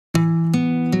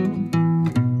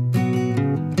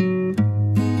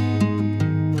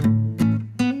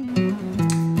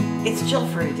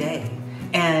special for a day,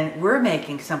 and we're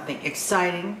making something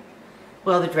exciting.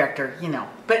 Well, the director, you know,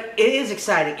 but it is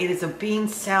exciting. It is a bean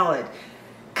salad,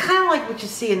 kind of like what you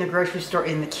see in the grocery store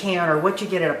in the can or what you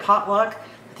get at a potluck.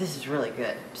 But this is really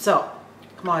good. So,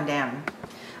 come on down.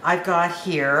 I've got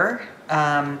here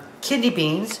kidney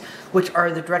beans, which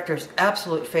are the director's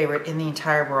absolute favorite in the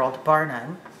entire world, bar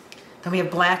none. Then we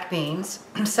have black beans,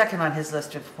 second on his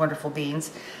list of wonderful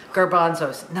beans.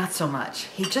 Garbanzos, not so much.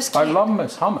 He just can't. I love them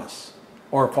as hummus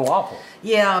or falafel.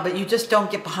 Yeah, but you just don't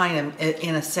get behind them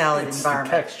in a salad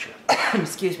environment. It's the texture.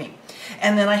 Excuse me.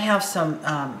 And then I have some,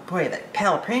 boy, that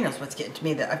jalapeno's what's getting to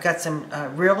me. That I've got some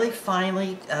really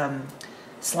finely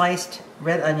sliced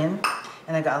red onion,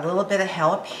 and I've got a little bit of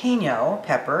jalapeno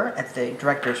pepper at the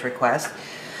director's request,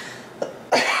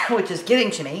 which is getting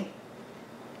to me.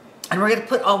 And we're going to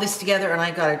put all this together, and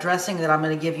I've got a dressing that I'm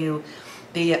going to give you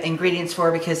the ingredients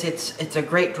for because it's a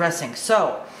great dressing.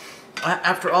 So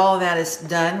after all of that is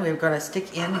done, we're going to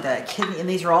stick in the kidney, and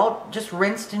these are all just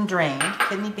rinsed and drained.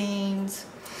 Kidney beans,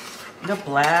 the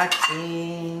black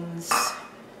beans,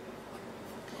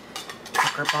 the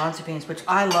garbanzo beans, which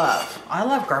I love. I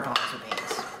love garbanzo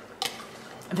beans.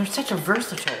 And they're such a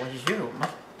versatile legume.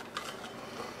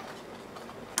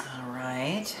 All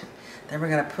right. Then we're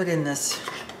going to put in this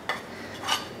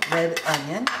red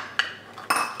onion,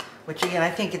 which again, I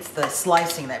think it's the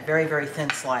slicing, that very, very thin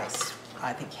slice,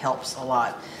 I think helps a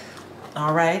lot.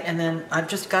 All right, and then I've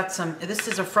just got some, this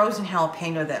is a frozen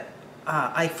jalapeno that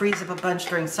I freeze up a bunch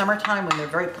during summertime when they're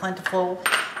very plentiful,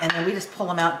 and then we just pull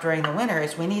them out during the winter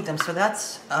as we need them. So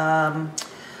that's about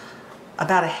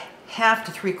a half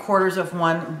to 3/4 of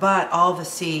one, but all the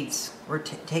seeds were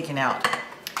taken out.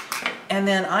 And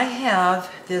then I have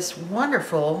this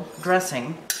wonderful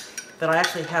dressing that I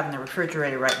actually have in the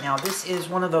refrigerator right now. This is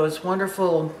one of those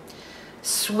wonderful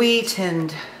sweet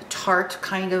and tart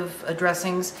kind of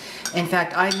dressings. In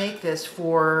fact, I make this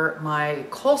for my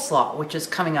coleslaw, which is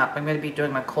coming up. I'm going to be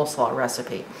doing my coleslaw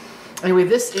recipe. Anyway,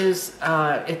 this is,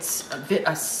 it's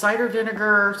a cider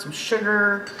vinegar, some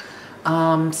sugar,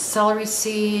 celery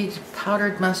seed,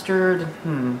 powdered mustard.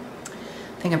 I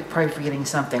think I'm probably forgetting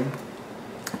something.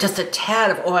 Just a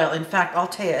tad of oil. In fact, I'll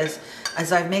tell you,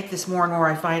 as I make this more and more,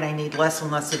 I find I need less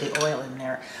and less of the oil in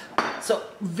there. So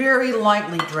very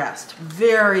lightly dressed,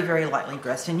 very, very lightly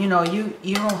dressed. And you know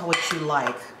what you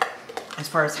like as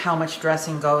far as how much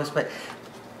dressing goes, but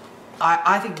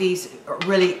I think these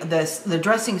really, the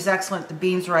dressing is excellent, the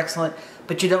beans are excellent,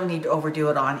 but you don't need to overdo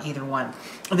it on either one.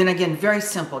 And then again, very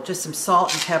simple, just some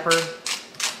salt and pepper.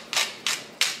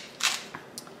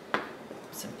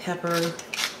 Some pepper.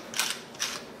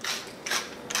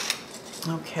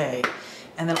 Okay,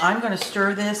 and then I'm going to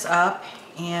stir this up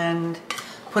and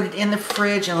put it in the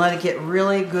fridge and let it get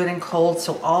really good and cold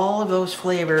so all of those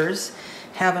flavors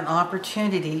have an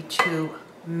opportunity to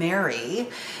marry.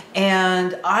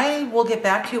 And I will get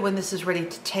back to you when this is ready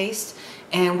to taste,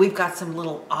 and we've got some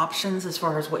little options as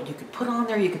far as what you could put on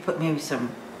there. You could put maybe some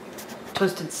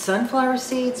toasted sunflower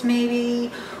seeds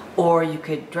maybe, or you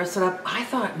could dress it up. I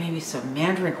thought maybe some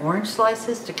mandarin orange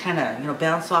slices to kind of, you know,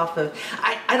 bounce off of.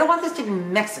 I don't want this to be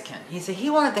Mexican. He said he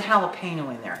wanted the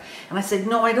jalapeno in there. And I said,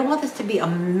 no, I don't want this to be a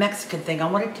Mexican thing. I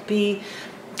want it to be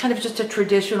kind of just a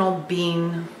traditional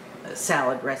bean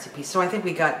salad recipe. So I think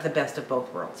we got the best of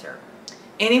both worlds here.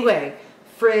 Anyway,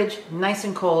 fridge, nice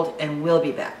and cold, and we'll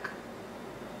be back.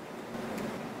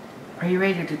 Are you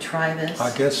ready to try this?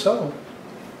 I guess so.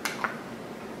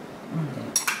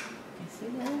 See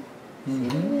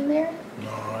it in there?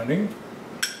 Alrighty.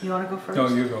 You want to go first? No,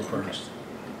 you go first.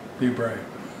 Okay. Be brave.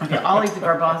 Okay, I'll eat the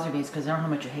garbanzo beans because I know how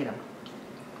much you hate them.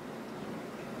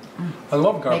 I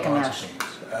love Make a garbanzo mash. beans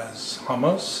as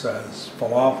hummus, as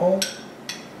falafel.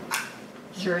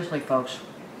 Seriously, folks,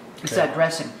 it's Okay. that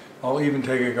dressing. I'll even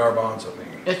take a garbanzo bean.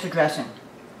 It's a dressing.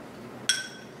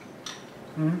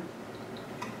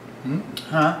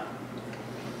 Huh?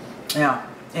 Yeah.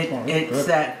 It's good.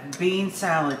 that bean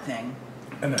salad thing.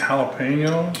 And the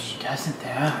jalapenos Doesn't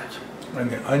that? and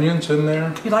the onions in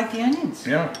there. You like the onions?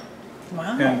 Yeah.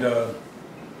 Wow. And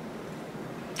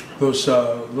those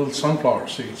little sunflower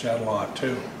seeds add a lot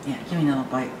too. Yeah, give me another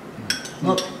bite.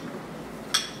 Look.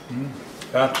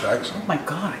 That's Oh excellent. my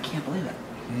God, I can't believe it.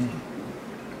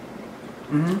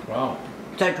 Wow.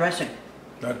 It's that dressing.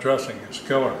 That dressing is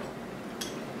killer.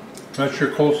 That's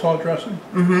your coleslaw dressing?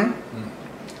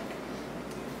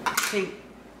 See,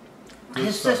 Good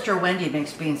his stuff. sister Wendy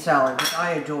makes bean salad, which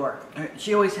I adore.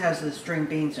 She always has the string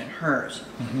beans in hers.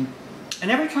 And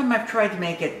every time I've tried to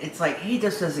make it, it's like he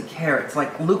just doesn't care. It's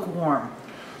like lukewarm.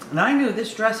 And I knew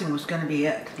this dressing was going to be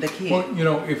it, the key. Well, you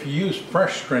know, if you use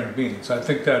fresh string beans, I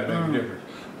think that'd make a difference.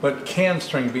 But canned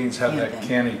string beans have Canned that thing.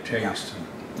 canny taste.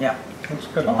 Yeah. That's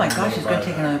good. Oh my gosh, he's gonna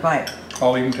take another bite.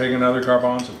 I'll even take another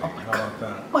garbanzo bean. Oh my How about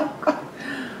that? Oh my God.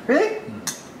 Really?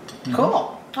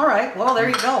 Cool. All right. Well, there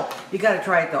you go. You got to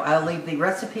try it though. I'll leave the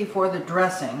recipe for the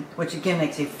dressing, which again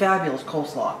makes a fabulous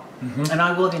coleslaw. And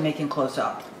I will be making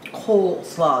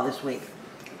coleslaw this week.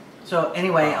 So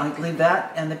anyway, I'll leave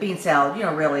that and the bean salad. You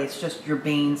know, really, it's just your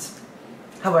beans,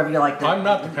 however you like to. I'm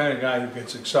not the kind of guy who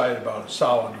gets excited about a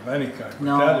salad of any kind, but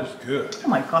No. that is good. Oh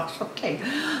my gosh. Okay.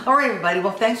 All right, everybody.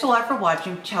 Well, thanks a lot for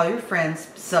watching. Tell your friends.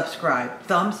 Subscribe.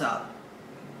 Thumbs up.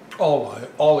 All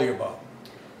the above.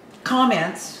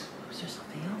 Comments. Was there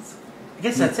something else? I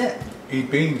guess that's it.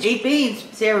 Eat beans. Eat beans.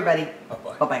 See everybody.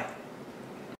 Bye-bye. Bye-bye.